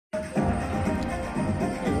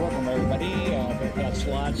Got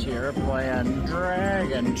slots here playing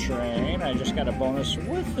Dragon Train. I just got a bonus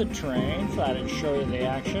with the train. Thought I'd show you the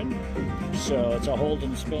action. So it's a hold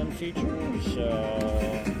and spin feature. So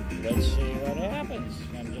let's see what happens.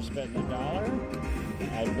 I'm just betting $1.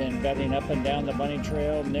 I've been betting up and down the bunny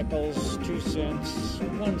trail, nickels, 2 cents,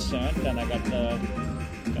 1 cent, and I got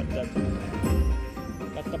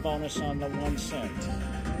the bonus on the 1 cent.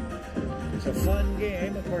 It's a fun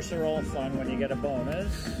game. Of course, they're all fun when you get a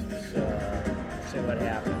bonus. So see what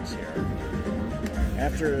happens here.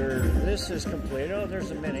 After this is completed, oh,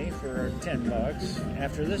 there's a mini for $10.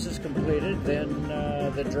 After this is completed, then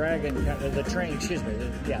the dragon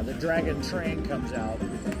train comes out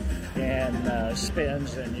and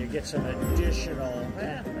spins, and you get some additional,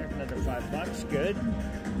 another $5. Good.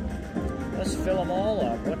 Let's fill them all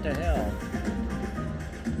up. What the hell?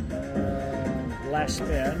 Last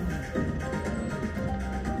spin.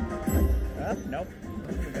 Nope.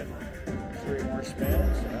 Good. 3 more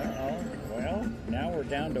spins. Well, now we're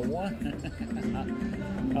down to 1.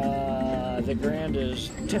 The grand is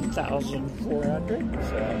 10,400.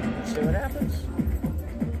 So let's see what happens.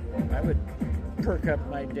 I would perk up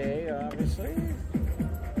my day, obviously.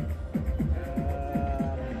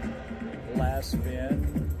 Last spin.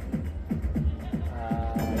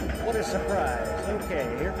 What a surprise.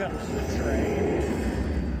 Okay, here comes the train.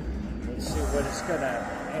 Let's see what it's going to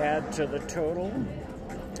add to the total.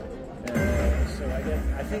 So I get,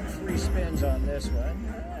 I think, 3 spins on this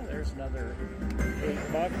one. There's another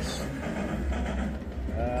 $8.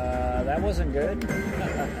 That wasn't good.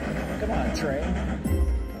 Come on, train.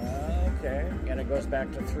 Okay, and it goes back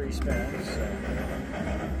to 3 spins. So,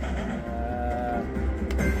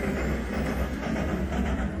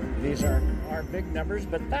 these aren't big numbers,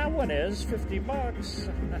 but that one is $50.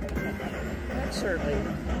 That certainly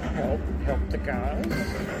helped the cause.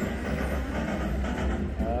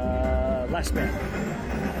 Last spin.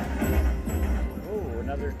 Ooh,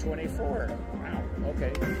 another 24. Wow.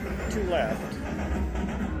 Okay, 2 left.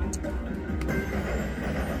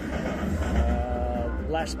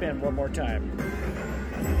 Last spin one more time.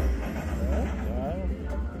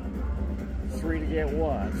 3 to get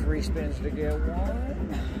 1. 3 spins to get 1.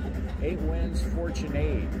 8 wins, Fortune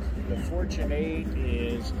 8. The Fortune 8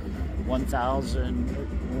 is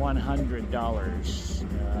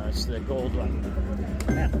 $1,100. It's the gold one.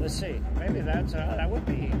 Yeah, let's see. Maybe that would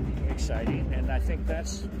be exciting, and I think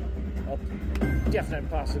that's a definite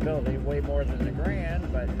possibility. Way more than the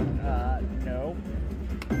grand, but no,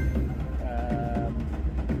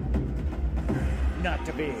 not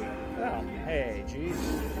to be. Well, hey, geez.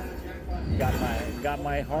 Got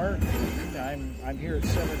my heart. I'm here at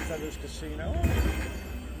Seven Feathers Casino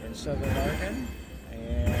in Southern Oregon,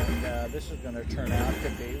 and this is going to turn out to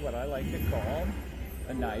be what I like to call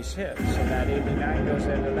a nice hit. So that 89 goes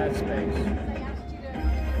into that space.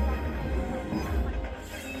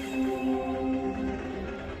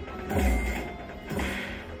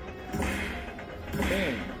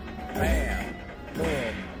 Bing, bam,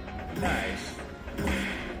 boom, nice.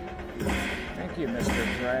 Thank you,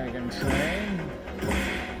 Mr. Dragon Train.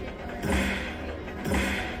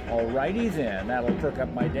 Alrighty then, that'll perk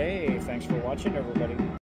up my day. Thanks for watching, everybody.